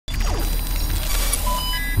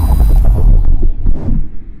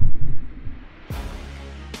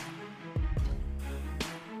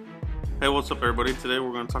Hey, what's up everybody? Today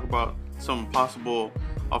we're going to talk about some possible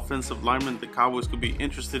offensive linemen the Cowboys could be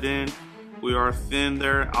interested in. We are thin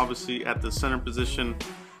there, obviously, at the center position.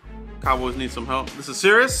 Cowboys need some help. This is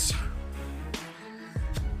serious.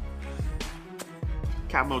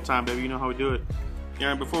 Cap mode time, baby. You know how we do it.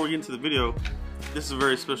 Yeah, before we get into the video, this is a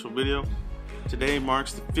very special video. Today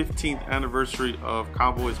marks the 15th anniversary of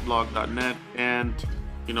cowboysblog.net, and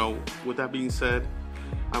with that being said,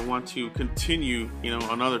 I want to continue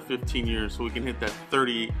another 15 years so we can hit that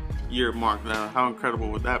 30-year mark. Now, how incredible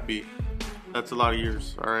would that be? That's a lot of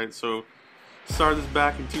years. All right, so started this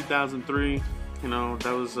back in 2003. That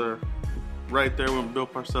was right there when Bill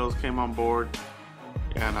Parcells came on board,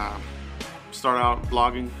 and started out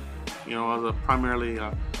blogging. I was primarily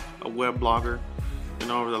a web blogger.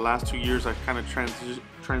 Over the last 2 years, I kind of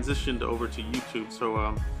transitioned over to YouTube.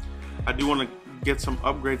 So I do want to get some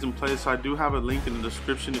upgrades in place. I do have a link in the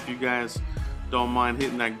description if you guys don't mind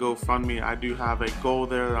hitting that GoFundMe. I do have a goal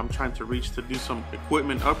there that I'm trying to reach to do some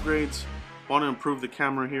equipment upgrades. Want to improve the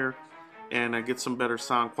camera here and get some better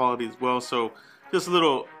sound quality as well. So just a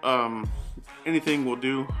little anything will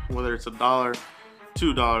do, whether it's $1,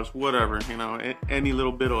 $2, whatever, any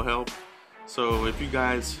little bit will help. So if you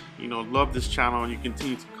guys love this channel and you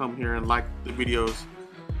continue to come here and like the videos,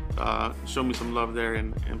 show me some love there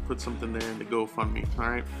and put something there in the GoFundMe. All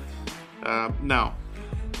right. Now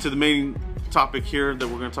to the main topic here that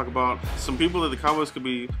we're going to talk about. Some people that the Cowboys could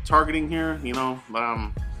be targeting here. I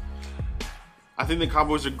think the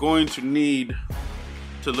Cowboys are going to need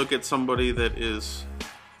to look at somebody that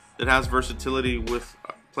has versatility with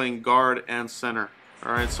playing guard and center.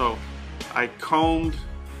 All right. So I combed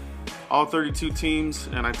all 32 teams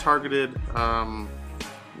and I targeted 1,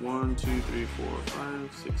 2, 3, 4,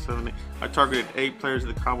 5, 6, 7, 8. I targeted 8 players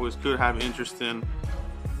that the Cowboys could have interest in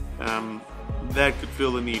that could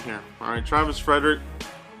fill the need here. All right, Travis Frederick.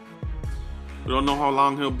 We don't know how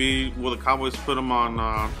long he'll be. Will the Cowboys put him on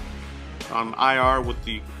IR with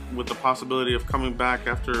the possibility of coming back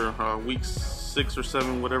after week 6 or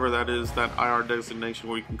 7, whatever that is, that IR designation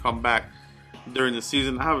where you can come back during the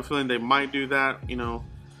season? I have a feeling they might do that.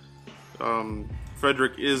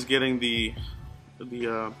 Frederick is getting the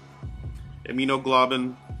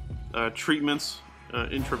immunoglobulin treatments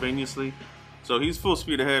intravenously, so he's full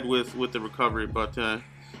speed ahead with the recovery. But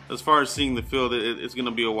as far as seeing the field, it's going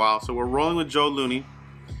to be a while. So we're rolling with Joe Looney.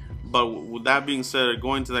 But with that being said,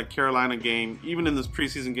 going to that Carolina game, even in this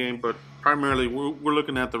preseason game, but primarily we're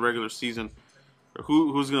looking at the regular season.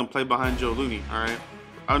 Who's going to play behind Joe Looney? All right,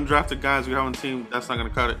 undrafted guys we have on the team, that's not going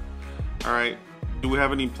to cut it. All right, do we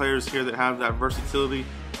have any players here that have that versatility?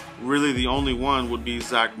 Really, the only one would be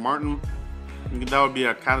Zach Martin. That would be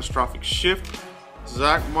a catastrophic shift.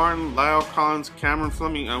 Zach Martin, Lyle Collins, Cameron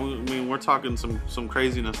Fleming. I mean, we're talking some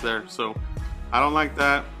craziness there. So I don't like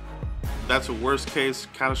that. That's a worst case,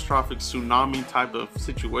 catastrophic tsunami type of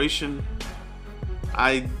situation.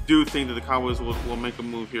 I do think that the Cowboys will make a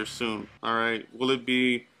move here soon. All right, will it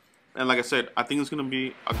be? And like I said, I think it's going to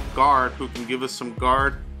be a guard who can give us some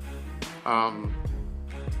guard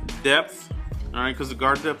depth. All right, because the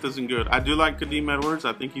guard depth isn't good. I do like Kadeem Edwards.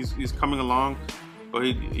 I think he's coming along, but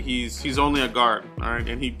he's only a guard. All right,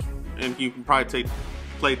 and he can probably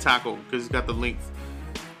play tackle because he's got the length,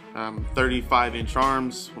 35-inch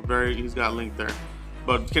arms. He's got length there.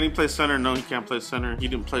 But can he play center? No, he can't play center. He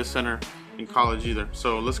didn't play center in college either.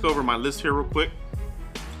 So let's go over my list here real quick.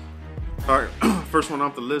 All right, first one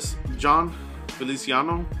off the list, John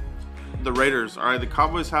Feliciano, the Raiders. All right, the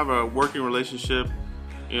Cowboys have a working relationship.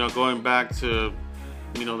 Going back to,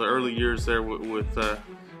 the early years there with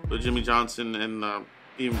Jimmy Johnson, and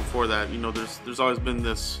even before that, there's always been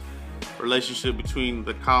this relationship between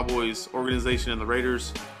the Cowboys organization and the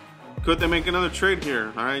Raiders. Could they make another trade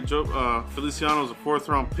here? All right, Joe Feliciano was a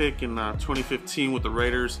 4th-round pick in 2015 with the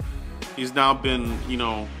Raiders. He's now been,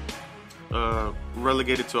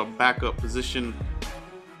 relegated to a backup position.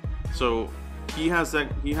 So he has that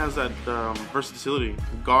versatility,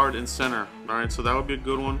 guard and center. All right, so that would be a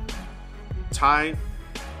good one. Ty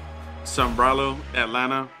Sambrailo,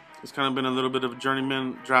 Atlanta. He's kind of been a little bit of a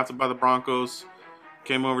journeyman, drafted by the Broncos,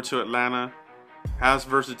 came over to Atlanta, has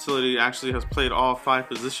versatility, actually has played all 5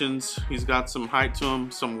 positions. He's got some height to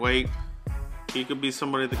him, some weight. He could be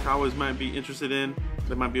somebody the Cowboys might be interested in.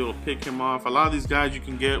 They might be able to pick him off. A lot of these guys you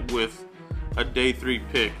can get with a day 3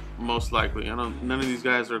 pick, most likely. None of these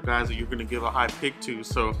guys are guys that you're going to give a high pick to,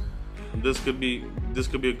 so this could be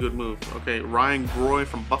a good move. Okay, Ryan Groy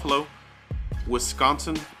from Buffalo,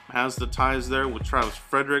 Wisconsin, has the ties there with Travis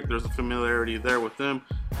Frederick. There's a familiarity there with them.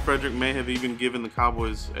 Frederick may have even given the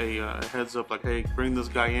Cowboys a heads up, like, hey, bring this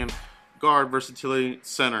guy in. Guard, versatility,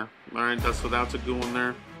 center. All right, so that's a good one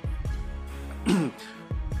there.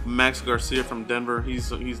 Max Garcia from Denver,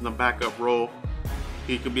 he's in the backup role.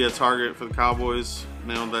 He could be a target for the Cowboys.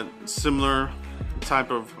 You know, that similar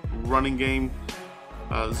type of running game,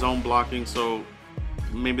 zone blocking, so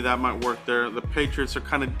maybe that might work there. The Patriots are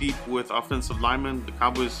kind of deep with offensive linemen. The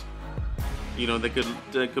Cowboys, you know, they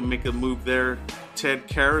could make a move there. Ted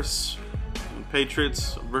Karras,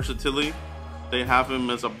 Patriots, versatility. They have him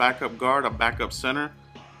as a backup guard, a backup center.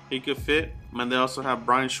 He could fit. And they also have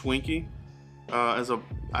Brian Schwenke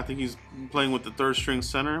I think he's playing with the third string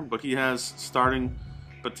center, but he has starting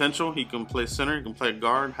potential. He can play center, he can play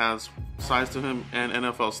guard, has size to him, and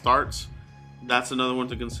NFL starts. That's another one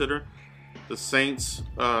to consider. The Saints,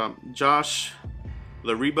 Josh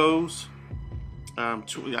Laribos, I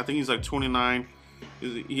think he's like 29.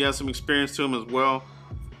 He has some experience to him as well.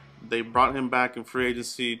 They brought him back in free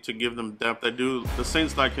agency to give them depth. The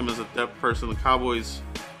Saints like him as a depth person. The Cowboys,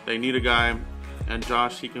 they need a guy, and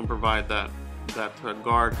Josh, he can provide that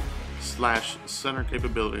guard slash center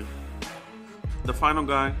capability. The final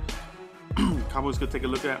guy Cowboys could take a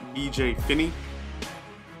look at, BJ Finney,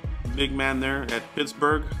 big man there at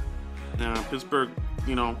Pittsburgh. Pittsburgh,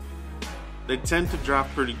 you know, they tend to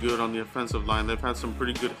draft pretty good on the offensive line. They've had some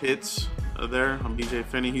pretty good hits there on BJ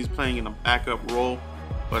Finney. He's playing in a backup role,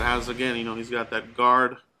 but has, again, you know, he's got that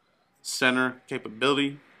guard center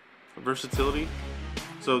capability, versatility.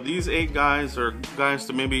 So these 8 guys are guys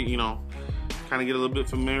to maybe, you know, kind of get a little bit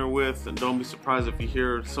familiar with, and don't be surprised if you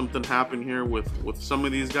hear something happen here with some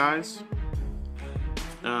of these guys.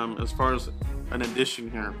 As far as an addition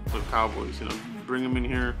here for the Cowboys, you know, bring them in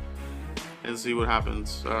here and see what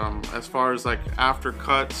happens. As far as like after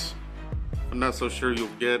cuts, I'm not so sure you'll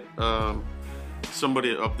get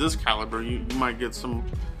somebody of this caliber. You might get some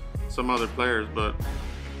other players, but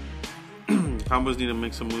Cowboys need to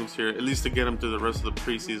make some moves here, at least to get them through the rest of the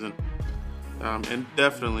preseason, and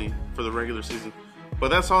definitely for the regular season. But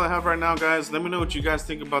that's all I have right now, guys. Let me know what you guys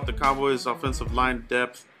think about the Cowboys' offensive line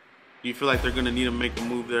depth. Do you feel like they're going to need to make a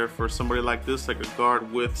move there for somebody like this, like a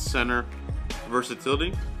guard with center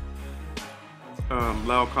versatility?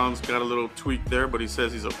 Lau Khan's got a little tweak there, but he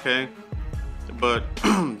says he's okay. But,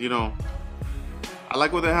 you know, I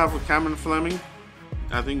like what they have with Cameron Fleming.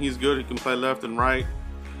 I think he's good. He can play left and right.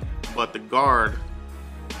 But the guard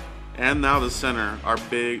and now the center are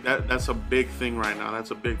big. That's a big thing right now.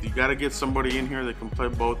 That's a big thing. You got to get somebody in here that can play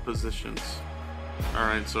both positions. All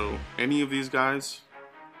right, so any of these guys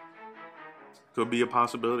could be a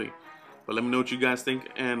possibility. But let me know what you guys think.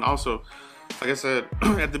 And also, like I said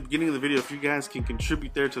at the beginning of the video, if you guys can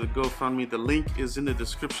contribute there to the GoFundMe, the link is in the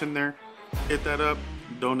description there. Hit that up,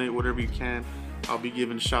 donate whatever you can. I'll be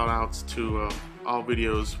giving shout outs to all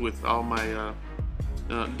videos with all my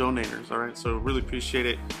donators. All right, so really appreciate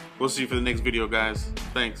it. We'll see you for the next video, guys.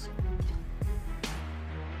 Thanks.